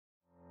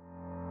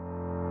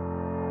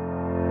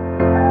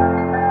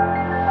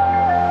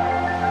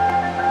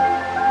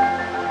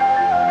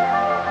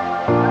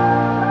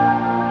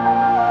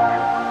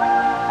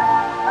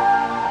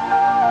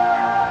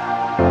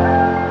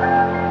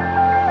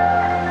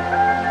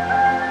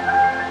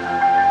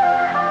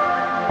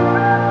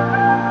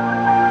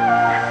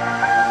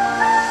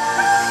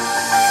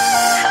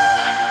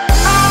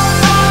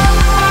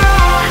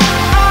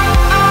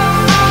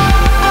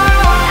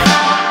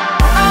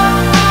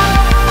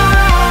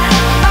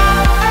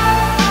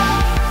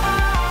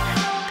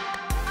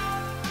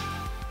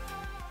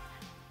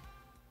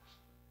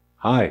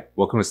Hi,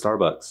 welcome to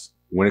Starbucks.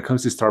 When it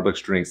comes to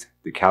Starbucks drinks,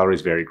 the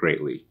calories vary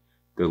greatly.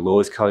 The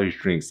lowest calorie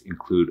drinks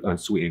include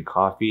unsweetened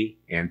coffee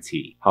and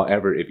tea.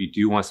 However, if you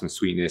do want some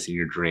sweetness in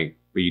your drink,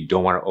 but you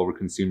don't want to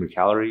overconsume your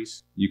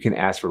calories, you can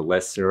ask for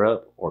less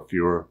syrup or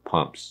fewer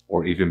pumps.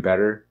 Or even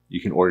better,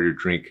 you can order your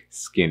drink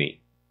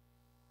skinny,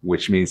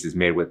 which means it's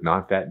made with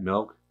non-fat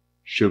milk,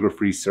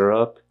 sugar-free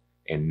syrup,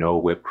 and no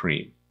whipped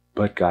cream.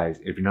 But guys,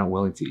 if you're not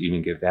willing to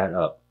even give that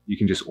up, you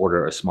can just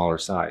order a smaller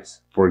size.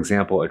 For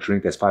example, a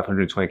drink that's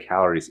 520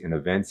 calories in a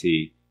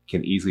venti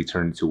can easily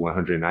turn into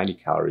 190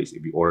 calories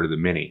if you order the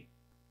mini.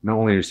 Not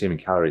only are you saving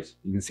calories,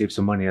 you can save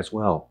some money as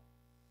well.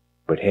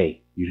 But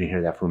hey, you didn't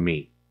hear that from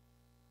me.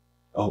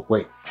 Oh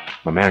wait,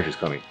 my manager's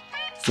coming.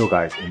 So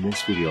guys, in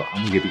this video,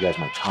 I'm gonna give you guys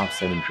my top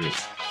 7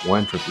 drinks,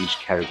 one from each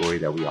category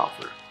that we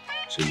offer.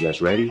 So you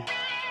guys ready?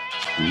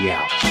 We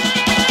out.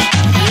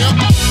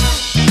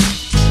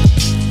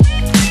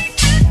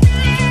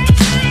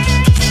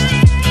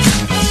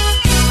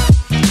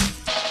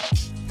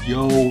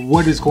 Yo,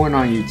 what is going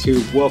on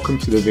YouTube? Welcome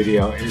to the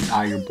video. It is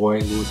I, your boy,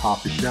 Louis Ha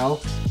Fa Sho,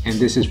 and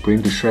this is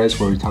Bring the Shreds,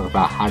 where we talk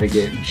about how to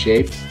get in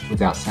shape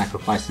without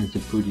sacrificing the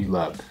food you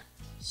love.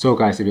 So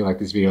guys, if you like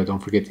this video, don't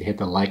forget to hit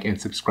the like and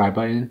subscribe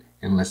button,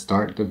 and let's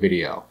start the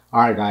video.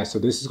 Alright guys, so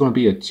this is going to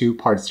be a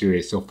 2-part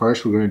series. So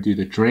first we're going to do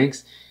the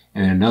drinks,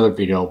 and in another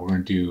video we're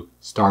going to do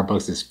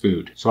Starbucks'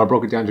 food. So I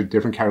broke it down to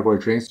different category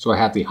drinks. So I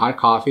have the hot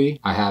coffee,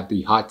 I have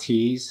the hot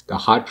teas, the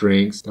hot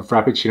drinks, the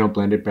Frappuccino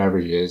blended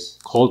beverages,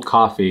 cold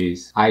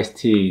coffees, iced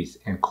teas,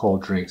 and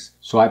cold drinks.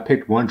 So I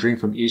picked one drink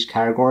from each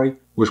category,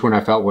 which one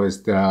I felt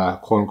was the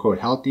quote-unquote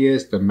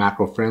healthiest, the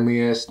macro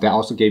friendliest. That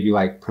also gave you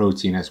like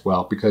protein as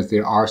well, because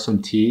there are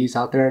some teas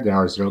out there that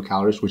are 0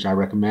 calories, which I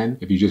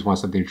recommend if you just want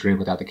something to drink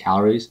without the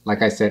calories.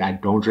 Like I said, I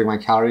don't drink my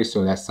calories,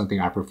 so that's something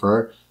I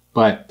prefer.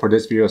 But for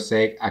this video's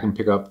sake, I can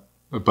pick up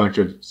a bunch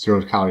of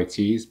 0 calorie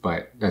teas,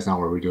 but that's not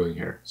what we're doing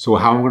here. So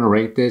how I'm gonna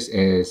rate this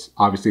is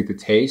obviously the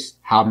taste.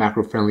 How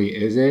macro friendly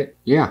is it?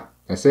 Yeah,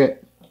 that's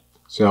it.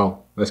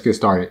 So let's get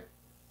started.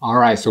 All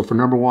right, so for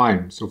number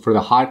 1, so for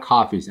the hot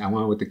coffees, I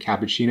went with the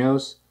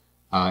cappuccinos.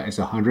 It's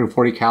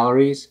 140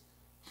 calories,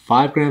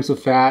 5 grams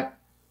of fat,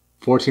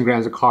 14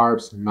 grams of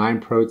carbs, 9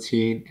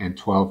 protein, and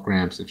 12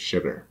 grams of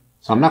sugar.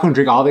 So I'm not gonna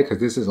drink all of it because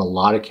this is a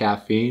lot of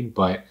caffeine,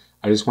 but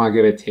I just want to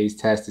give it a taste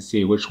test to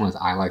see which ones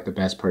I like the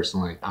best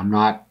personally. I'm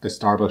not the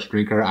Starbucks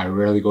drinker. I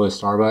rarely go to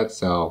Starbucks,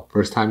 so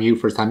first time you,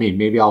 first time me.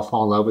 Maybe I'll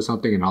fall in love with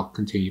something and I'll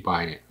continue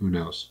buying it. Who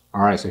knows?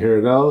 All right, so here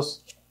it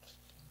goes.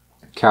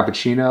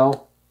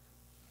 Cappuccino,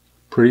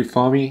 pretty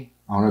foamy.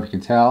 I don't know if you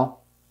can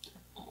tell.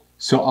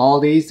 So all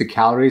these, the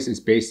calories is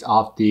based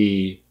off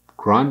the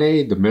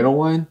grande, the middle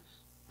one,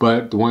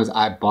 but the ones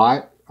I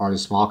bought are the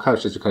small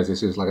cups just because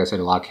this is, like I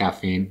said, a lot of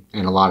caffeine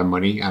and a lot of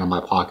money out of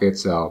my pocket,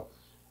 so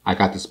I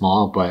got the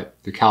small, but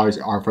the calories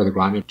are for the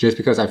grande just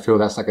because I feel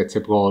that's like a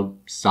typical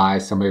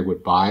size somebody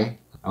would buy.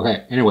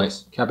 Okay,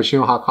 anyways,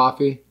 cappuccino hot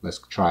coffee, let's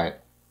try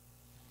it.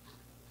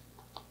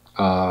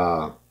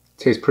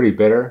 Tastes pretty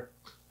bitter.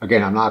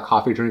 Again, I'm not a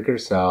coffee drinker,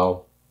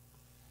 so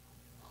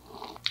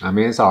I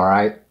mean, it's all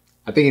right.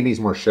 I think it needs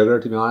more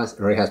sugar, to be honest.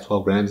 It already has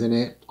 12 grams in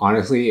it.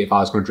 Honestly, if I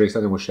was going to drink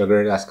something with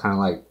sugar, that's kind of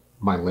like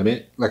my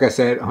limit. Like I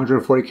said,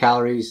 140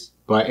 calories,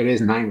 but it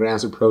is 9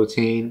 grams of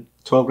protein,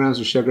 12 grams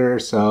of sugar,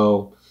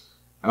 so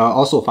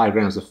also 5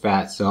 grams of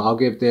fat. So I'll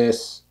give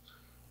this,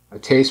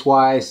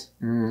 taste-wise,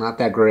 not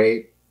that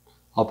great.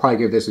 I'll probably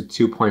give this a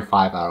 2.5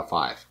 out of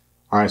 5.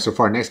 All right, so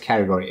for our next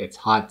category, it's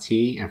hot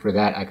tea. And for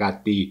that, I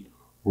got the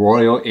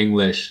Royal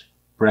English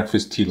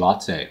Breakfast Tea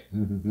Latte.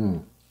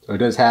 So it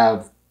does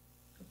have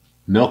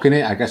milk in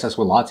it. I guess that's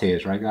what latte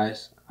is, right,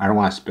 guys? I don't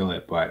want to spill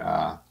it,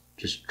 but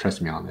just trust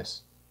me on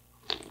this.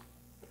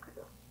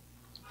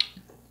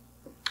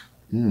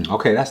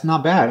 Okay, that's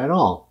not bad at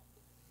all.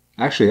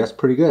 Actually, that's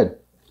pretty good.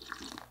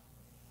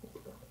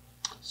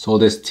 So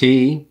this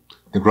tea,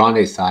 the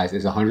grande size,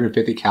 is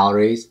 150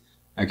 calories.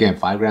 Again,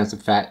 5 grams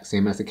of fat,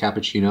 same as the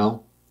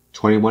cappuccino.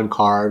 21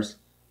 carbs,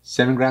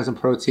 7 grams of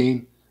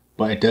protein,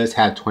 but it does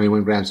have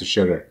 21 grams of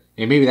sugar.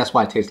 And maybe that's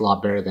why it tastes a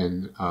lot better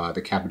than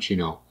the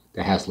cappuccino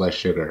that has less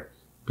sugar,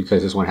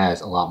 because this one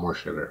has a lot more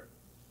sugar.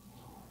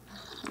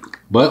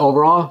 But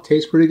overall,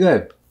 tastes pretty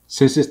good.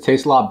 Since this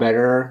tastes a lot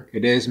better,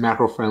 it is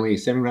macro friendly,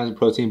 7 grams of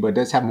protein, but it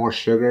does have more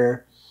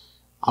sugar.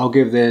 I'll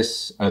give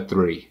this a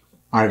 3.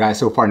 Alright guys,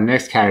 so for our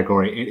next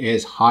category, it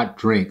is hot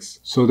drinks.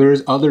 So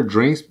there's other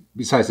drinks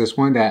besides this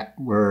one that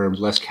were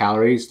less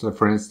calories. So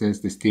for instance,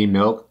 the steamed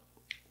milk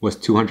was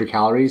 200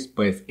 calories,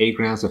 but it's 8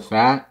 grams of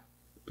fat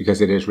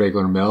because it is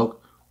regular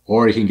milk.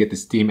 Or you can get the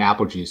steamed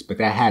apple juice, but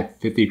that had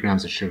 50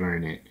 grams of sugar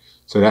in it.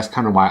 So that's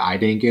kind of why I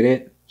didn't get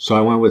it. So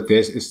I went with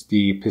this. It's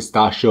the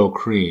pistachio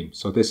cream.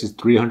 So this is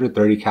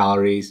 330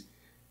 calories,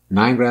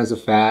 9 grams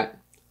of fat,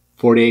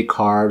 48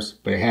 carbs,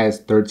 but it has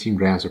 13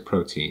 grams of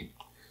protein.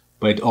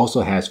 But it also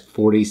has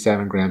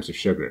 47 grams of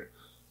sugar.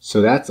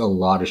 So that's a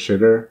lot of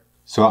sugar.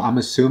 So I'm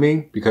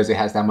assuming because it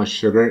has that much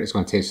sugar, it's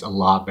going to taste a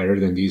lot better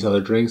than these other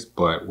drinks,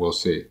 but we'll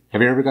see.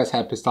 Have you ever guys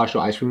had pistachio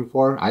ice cream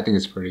before? I think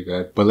it's pretty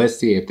good. But let's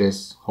see if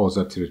this holds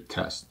up to the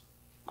test.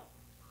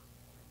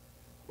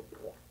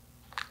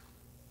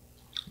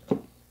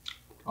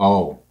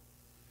 Oh,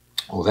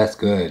 that's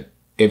good.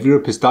 If you're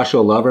a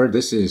pistachio lover,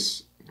 this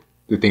is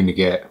the thing to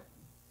get.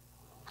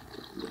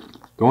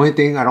 The only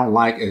thing I don't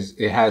like is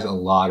it has a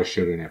lot of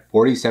sugar in it.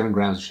 47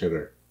 grams of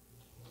sugar.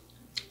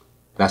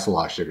 That's a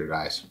lot of sugar,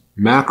 guys.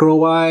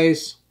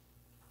 Macro-wise,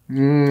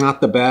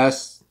 not the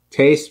best.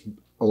 Tastes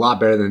a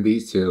lot better than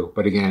these two.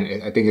 But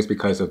again, I think it's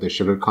because of the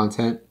sugar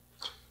content.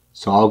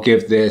 So I'll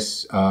give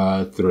this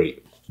 3.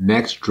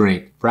 Next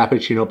drink,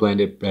 Frappuccino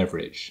blended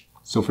beverage.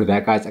 So for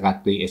that, guys, I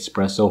got the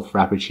espresso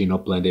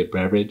Frappuccino blended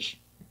beverage.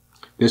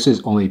 This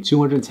is only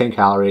 210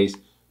 calories,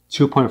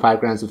 2.5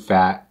 grams of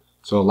fat.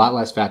 So a lot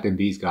less fat than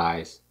these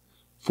guys.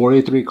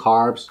 43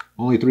 carbs,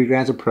 only 3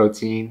 grams of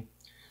protein,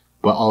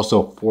 but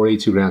also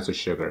 42 grams of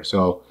sugar.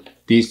 So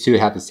these two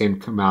have the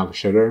same amount of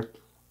sugar.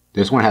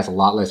 This one has a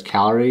lot less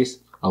calories,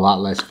 a lot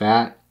less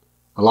fat,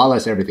 a lot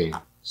less everything.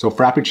 So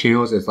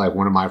Frappuccinos is like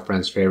one of my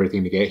friend's favorite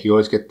thing to get. He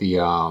always get the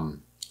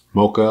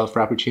mocha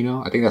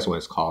Frappuccino. I think that's what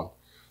it's called.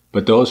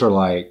 But those are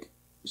like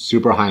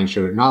super high in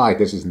sugar. Not like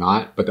this is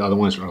not, but the other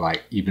ones are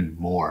like even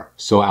more.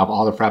 So out of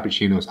all the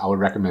Frappuccinos, I would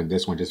recommend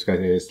this one just because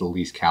it is the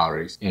least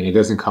calories. And it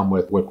doesn't come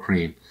with whipped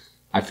cream.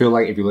 I feel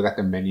like if you look at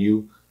the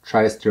menu,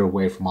 try to steer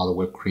away from all the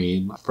whipped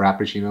cream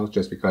Frappuccinos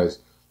just because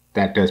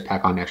that does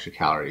pack on extra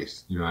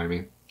calories. You know what I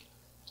mean?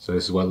 So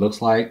this is what it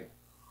looks like.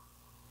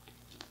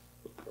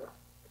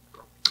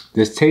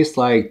 This tastes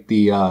like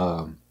the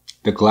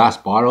glass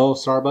bottle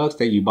Starbucks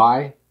that you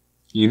buy.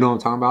 You know what I'm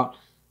talking about?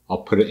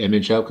 I'll put an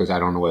image up because I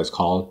don't know what it's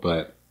called,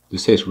 but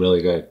this tastes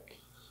really good.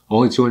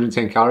 Only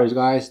 210 calories,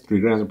 guys, 3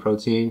 grams of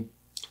protein,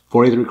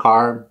 43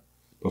 carb,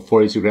 but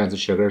 42 grams of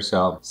sugar.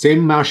 So same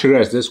amount of sugar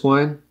as this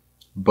one,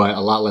 but a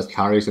lot less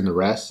calories than the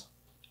rest.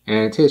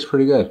 And it tastes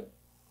pretty good.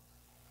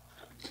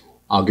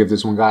 I'll give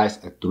this one, guys,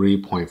 a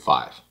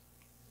 3.5.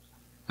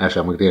 Actually,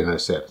 I'm gonna get another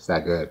sip. It's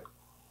that good.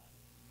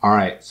 All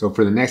right, so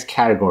for the next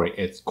category,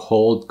 it's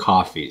cold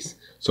coffees.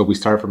 So we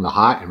start from the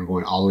hot and we're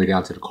going all the way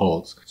down to the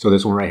colds. So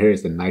this one right here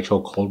is the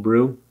Nitro Cold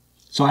Brew.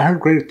 So I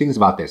heard great things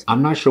about this.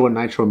 I'm not sure what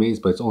nitro means,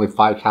 but it's only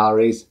 5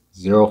 calories,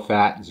 0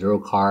 fat, 0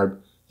 carb,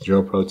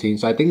 0 protein.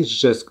 So I think it's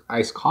just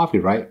iced coffee,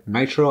 right?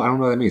 Nitro, I don't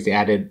know what that means. They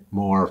added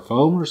more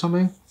foam or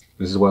something.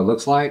 This is what it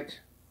looks like.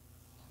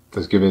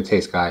 Let's give it a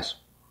taste, guys.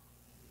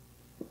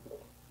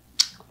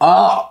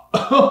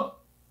 Oh,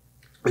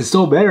 it's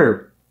still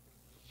better.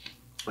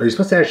 Are you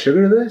supposed to add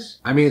sugar to this?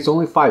 I mean, it's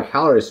only 5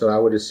 calories, so I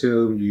would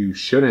assume you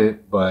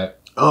shouldn't,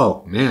 but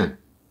oh man.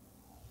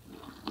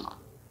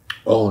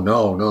 Oh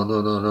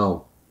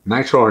no.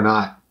 Nitro or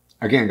not.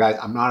 Again, guys,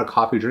 I'm not a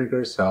coffee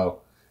drinker,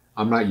 so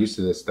I'm not used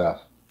to this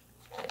stuff.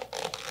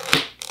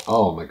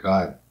 Oh my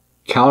God.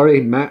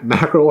 Calorie,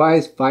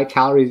 macro-wise, 5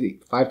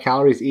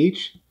 calories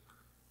each.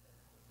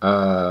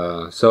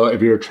 So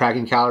if you're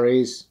tracking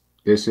calories,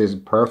 this is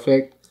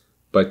perfect,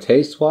 but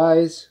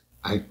taste-wise,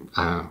 I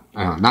don't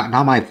know,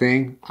 not my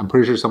thing. I'm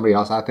pretty sure somebody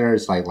else out there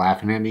is like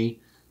laughing at me,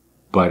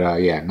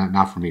 but yeah,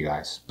 not for me,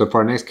 guys. So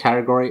for our next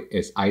category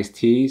is iced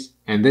teas,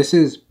 and this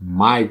is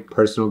my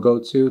personal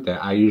go-to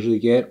that I usually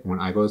get when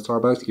I go to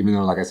Starbucks, even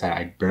though, like I said,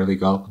 I barely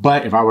go.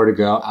 But if I were to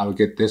go, I would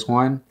get this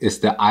one. It's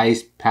the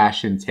iced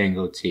passion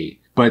tango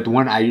tea, but the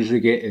one I usually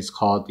get is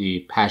called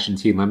the passion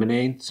tea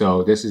lemonade.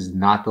 So this is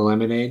not the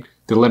lemonade.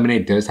 The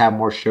lemonade does have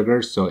more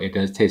sugar, so it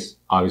does taste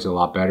obviously a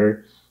lot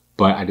better.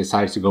 But I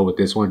decided to go with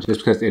this one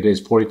just because it is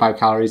 45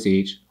 calories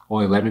each,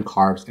 only 11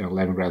 carbs, and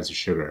 11 grams of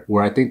sugar.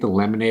 Where I think the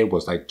lemonade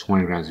was like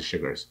 20 grams of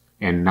sugars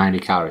and 90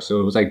 calories. So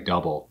it was like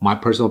double. My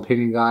personal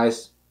opinion,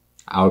 guys,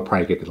 I would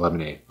probably get the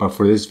lemonade. But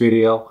for this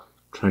video, I'm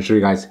trying to show you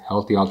guys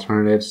healthy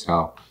alternatives.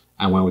 So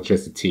I went with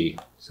just the tea.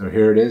 So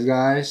here it is,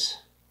 guys.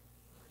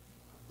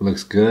 It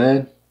looks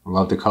good. I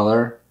love the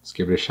color. Let's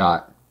give it a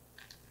shot.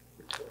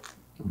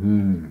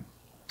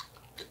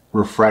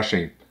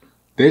 Refreshing.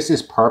 This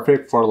is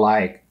perfect for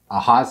like a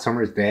hot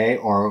summer's day,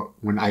 or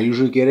when I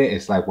usually get it,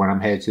 it's like when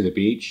I'm headed to the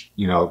beach.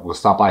 You know, we'll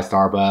stop by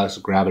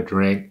Starbucks, grab a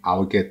drink. I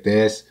would get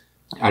this.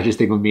 I just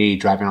think of me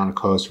driving on the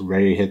coast,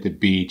 ready to hit the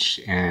beach,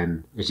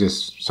 and it's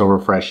just so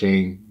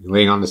refreshing.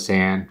 Laying on the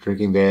sand,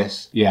 drinking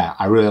this. Yeah,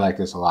 I really like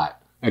this a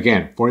lot.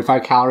 Again,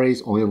 45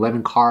 calories, only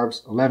 11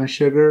 carbs, 11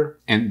 sugar,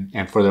 and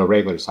for the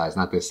regular size,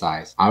 not this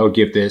size. I would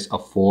give this a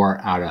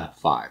 4 out of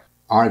 5.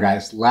 All right,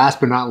 guys,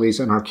 last but not least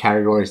in our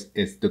categories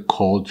is the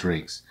cold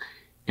drinks.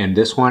 And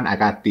this one, I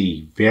got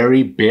the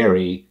Very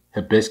Berry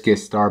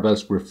Hibiscus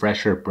Starbucks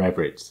Refresher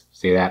Beverage.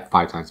 Say that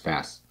 5 times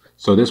fast.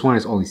 So this one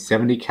is only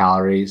 70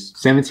 calories,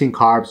 17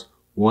 carbs,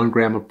 1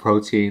 gram of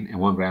protein, and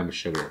 1 gram of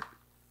sugar.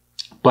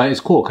 But it's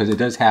cool because it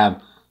does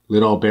have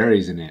little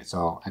berries in it.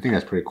 So I think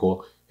that's pretty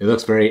cool. It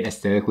looks very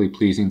aesthetically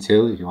pleasing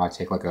too. If you want to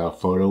take like a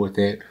photo with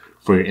it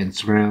for your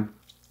Instagram.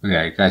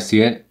 Okay, you guys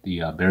see it?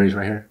 The berries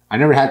right here. I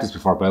never had this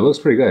before, but it looks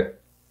pretty good.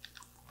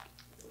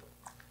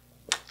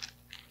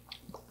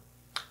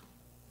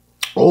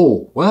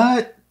 Oh,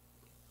 what?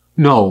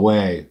 No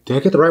way. Did I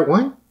get the right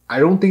one? I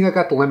don't think I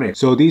got the lemonade.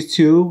 So these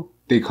two,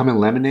 they come in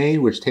lemonade,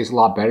 which tastes a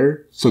lot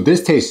better. So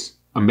this tastes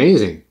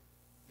amazing.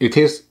 It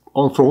tastes,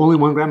 for only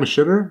 1 gram of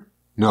sugar?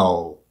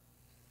 No.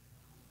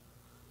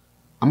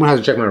 I'm gonna have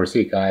to check my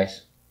receipt,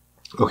 guys.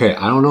 Okay,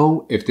 I don't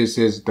know if this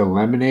is the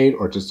lemonade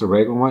or just the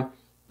regular one,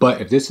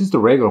 but if this is the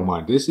regular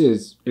one,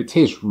 it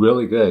tastes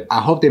really good. I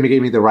hope they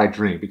gave me the right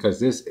drink because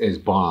this is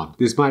bomb.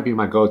 This might be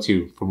my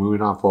go-to for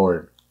moving on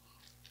forward.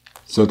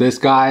 So this,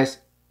 guys,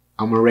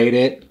 I'm gonna rate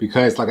it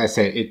because, like I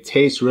said, it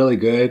tastes really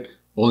good.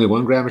 Only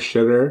 1 gram of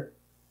sugar,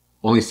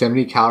 only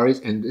 70 calories,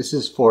 and this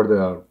is for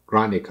the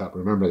grande cup,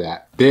 remember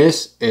that.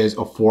 This is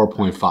a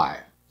 4.5.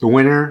 The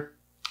winner,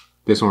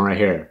 this one right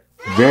here.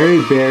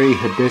 Very Berry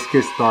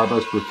Hibiscus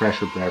Starbucks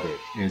Refresher Beverage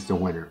is the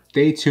winner.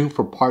 Stay tuned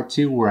for part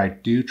 2 where I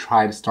do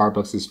try the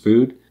Starbucks'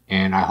 food,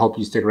 and I hope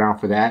you stick around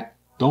for that.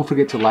 Don't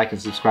forget to like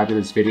and subscribe to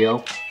this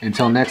video.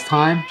 Until next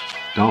time,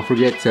 don't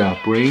forget to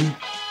bring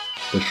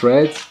the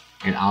shreds,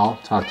 and I'll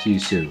talk to you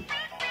soon.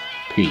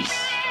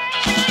 Peace.